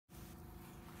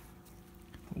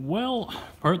Well,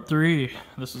 part 3.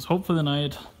 This is hopefully the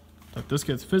night that this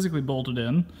gets physically bolted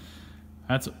in.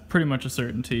 That's pretty much a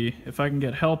certainty. If I can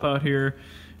get help out here,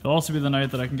 it'll also be the night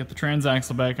that I can get the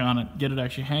transaxle back on it, get it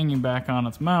actually hanging back on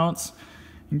its mounts,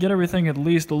 and get everything at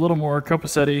least a little more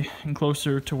copacetti and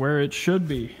closer to where it should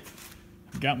be.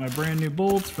 I've got my brand new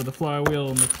bolts for the flywheel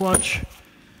and the clutch.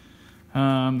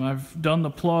 I've done the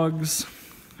plugs.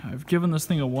 I've given this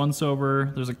thing a once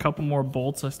over. There's a couple more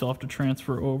bolts I still have to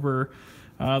transfer over.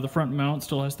 The front mount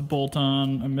still has to bolt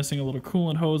on. I'm missing a little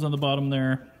coolant hose on the bottom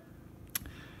there.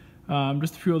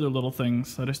 Just a few other little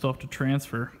things that I still have to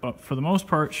transfer. But for the most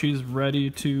part, she's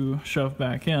ready to shove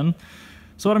back in.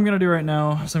 So what I'm going to do right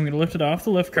now is I'm going to lift it off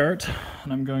the lift cart,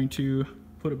 and I'm going to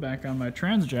put it back on my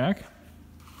trans jack.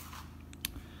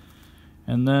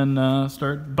 And then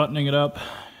start buttoning it up,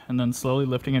 and then slowly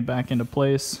lifting it back into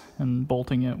place and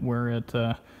bolting it where it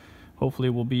hopefully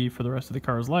will be for the rest of the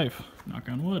car's life. Knock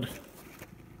on wood.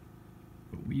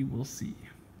 But we will see.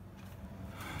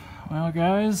 Well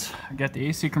guys, I got the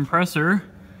AC compressor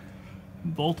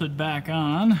bolted back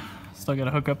on. Still got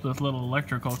to hook up this little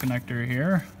electrical connector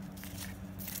here,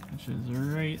 which is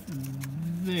right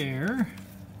there.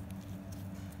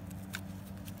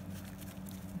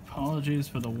 Apologies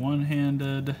for the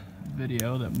one-handed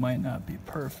video, that might not be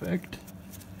perfect.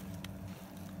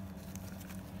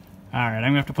 Alright, I'm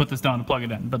gonna have to put this down to plug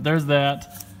it in, but there's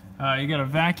that. You got a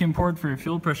vacuum port for your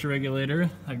fuel pressure regulator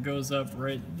that goes up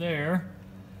right there.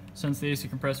 Since the AC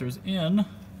compressor is in,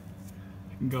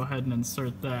 you can go ahead and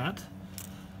insert that.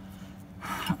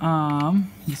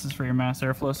 This is for your mass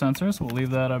airflow sensor, so we'll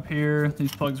leave that up here.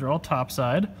 These plugs are all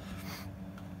topside.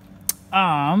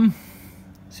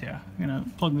 So yeah, I'm gonna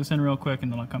plug this in real quick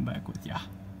and then I'll come back with ya.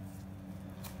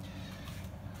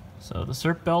 So the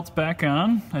SERP belt's back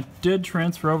on. I did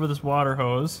transfer over this water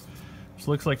hose, which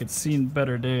looks like it's seen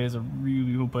better days. I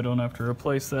really hope I don't have to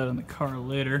replace that in the car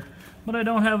later, but I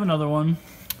don't have another one.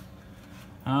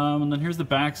 And then here's the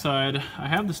back side. I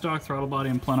have the stock throttle body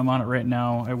and plenum on it right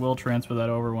now. I will transfer that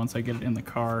over once I get it in the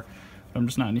car, but I'm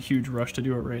just not in a huge rush to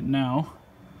do it right now.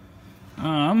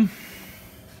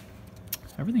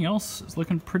 Everything else is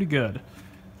looking pretty good.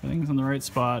 Everything's in the right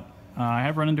spot. I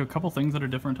have run into a couple things that are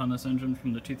different on this engine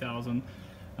from the 2000.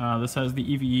 This has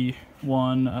the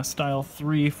EVE1 Style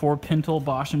 3 4-pintle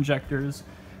Bosch injectors,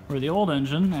 where the old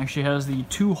engine actually has the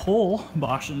 2-hole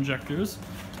Bosch injectors.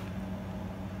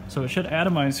 So it should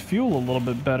atomize fuel a little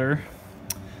bit better.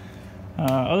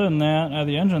 Other than that,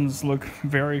 the engines look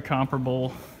very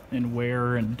comparable in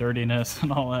wear and dirtiness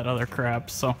and all that other crap.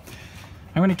 So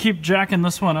I'm going to keep jacking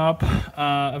this one up.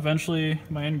 Eventually,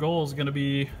 my end goal is going to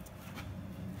be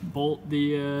bolt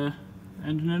the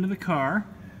engine into the car,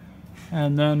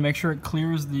 and then make sure it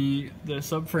clears the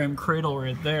subframe cradle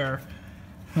right there.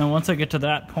 And once I get to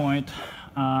that point,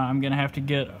 I'm going to have to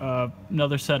get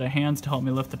another set of hands to help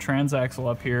me lift the transaxle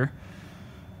up here.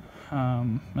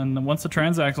 And then once the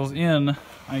transaxle's in,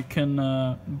 I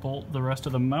can bolt the rest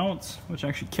of the mounts, which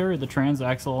actually carry the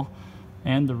transaxle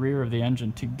and the rear of the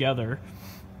engine together.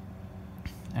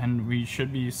 And we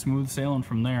should be smooth sailing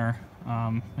from there.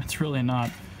 It's really not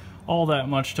all that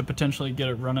much to potentially get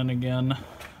it running again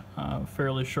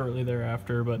fairly shortly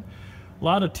thereafter, but a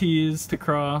lot of T's to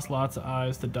cross, lots of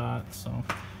I's to dot. So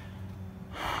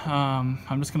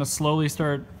I'm just going to slowly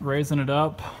start raising it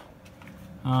up,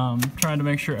 trying to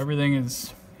make sure everything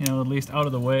is, at least out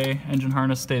of the way. Engine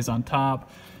harness stays on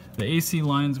top. The AC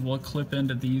lines will clip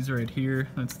into these right here.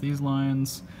 That's these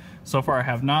lines. So far I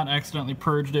have not accidentally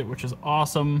purged it, which is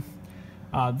awesome.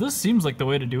 This seems like the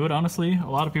way to do it, honestly. A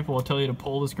lot of people will tell you to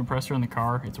pull this compressor in the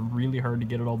car. It's really hard to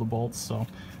get at all the bolts, so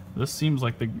this seems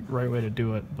like the right way to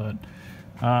do it, but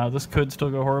this could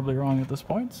still go horribly wrong at this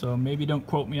point, so maybe don't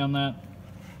quote me on that.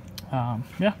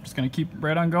 Yeah, just gonna keep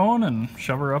right on going and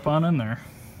shove her up on in there.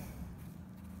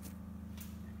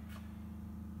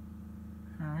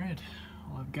 Alright,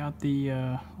 well, I've got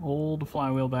the old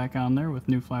flywheel back on there with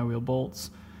new flywheel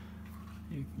bolts.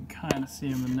 You can kind of see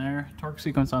them in there. Torque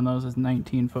sequence on those is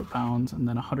 19 foot-pounds and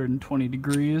then 120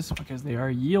 degrees because they are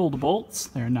yield bolts.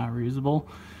 They're not reusable.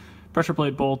 Pressure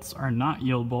plate bolts are not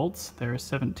yield bolts. They're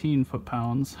 17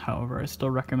 foot-pounds. However, I still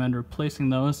recommend replacing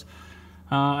those.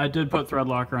 I did put thread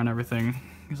locker on everything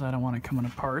because I don't want it coming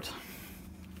apart.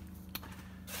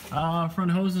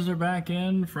 Front hoses are back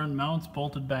in. Front mounts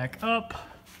bolted back up.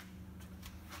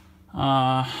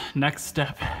 Next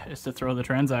step is to throw the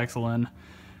transaxle in.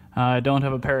 I don't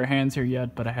have a pair of hands here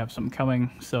yet, but I have some coming,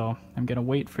 so I'm going to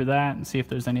wait for that and see if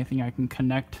there's anything I can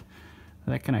connect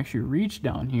that can actually reach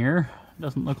down here.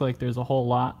 Doesn't look like there's a whole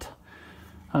lot,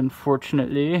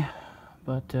 unfortunately,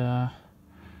 but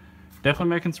definitely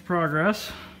making some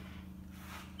progress.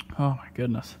 Oh my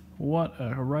goodness. What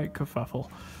a right kerfuffle.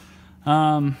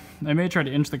 I may try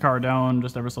to inch the car down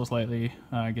just ever so slightly,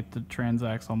 get the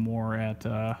transaxle more at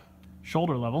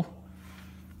shoulder level.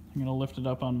 I'm gonna lift it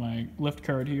up on my lift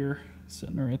cart here,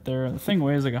 sitting right there. The thing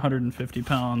weighs like 150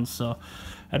 pounds, so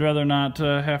I'd rather not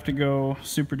have to go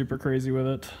super duper crazy with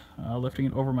it, lifting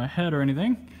it over my head or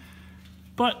anything.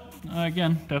 But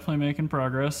again, definitely making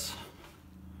progress.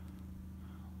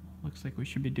 Looks like we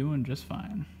should be doing just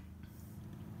fine.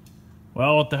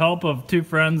 Well, with the help of 2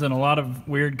 friends and a lot of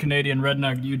weird Canadian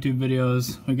redneck YouTube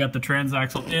videos, we got the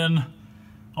transaxle in.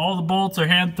 All the bolts are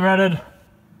hand threaded.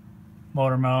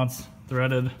 Motor mounts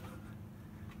threaded.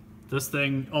 This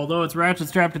thing, although it's ratchet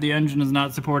strapped to the engine, is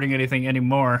not supporting anything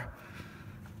anymore.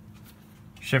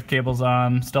 Shift cable's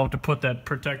on. Still have to put that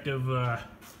protective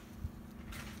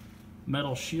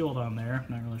metal shield on there.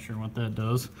 Not really sure what that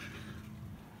does.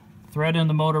 Thread in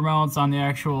the motor mounts on the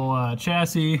actual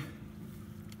chassis.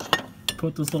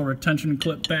 Put this little retention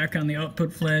clip back on the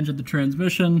output flange of the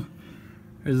transmission.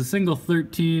 There's a single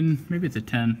 13, maybe it's a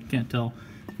 10, can't tell.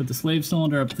 Put the slave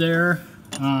cylinder up there.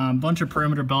 Bunch of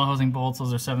perimeter bell housing bolts,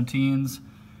 those are 17s.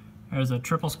 There's a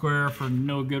triple square for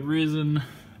no good reason.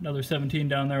 Another 17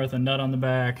 down there with a nut on the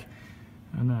back.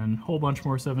 And then a whole bunch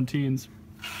more 17s.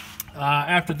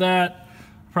 After that,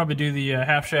 I'll probably do the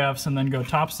half shafts and then go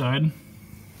topside.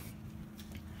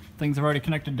 Things I've already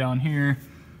connected down here.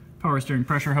 Power steering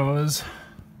pressure hose.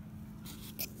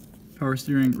 Power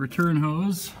steering return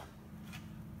hose.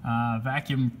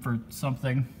 Vacuum for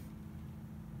something.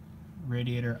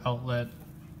 Radiator outlet.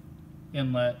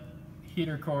 Inlet.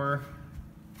 Heater core.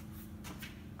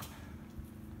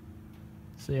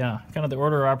 So yeah, kind of the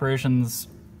order of operations: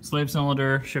 slave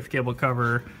cylinder, shift cable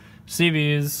cover,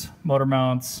 CVs, motor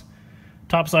mounts,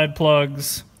 topside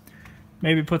plugs,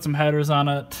 maybe put some headers on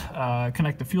it,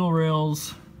 connect the fuel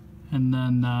rails, and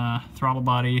then throttle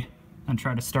body, and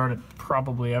try to start it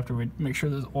probably after we make sure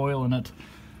there's oil in it.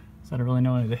 So I don't really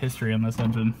know any of the history on this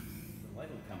engine. The light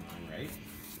will come on, right?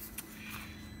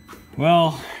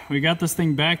 Well, we got this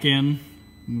thing back in,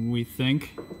 we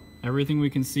think. Everything we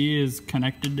can see is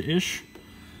connected-ish.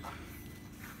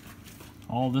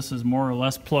 All this is more or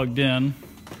less plugged in.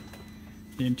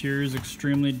 The interior is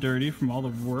extremely dirty from all the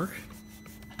work.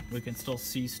 We can still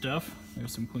see stuff.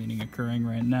 There's some cleaning occurring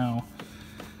right now.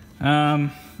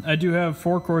 I do have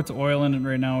 4 quarts of oil in it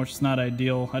right now, which is not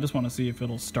ideal. I just want to see if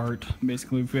it'll start.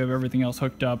 Basically, if we have everything else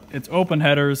hooked up. It's open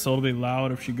headers, so it'll be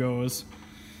loud if she goes.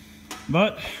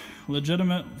 But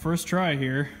legitimate first try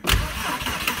here.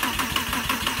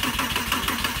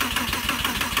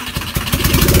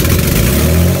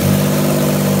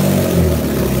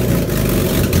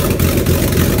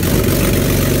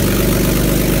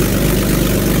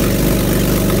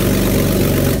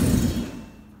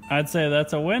 I'd say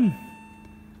that's a win.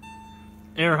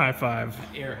 Air high five.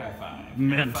 Air high five.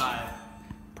 Mint. Air five.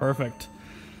 Perfect.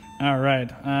 All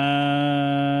right.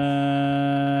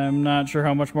 I'm not sure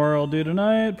how much more I'll do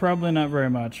tonight. Probably not very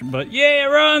much. But yay, it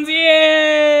runs!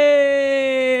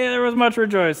 Yay! There was much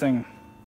rejoicing.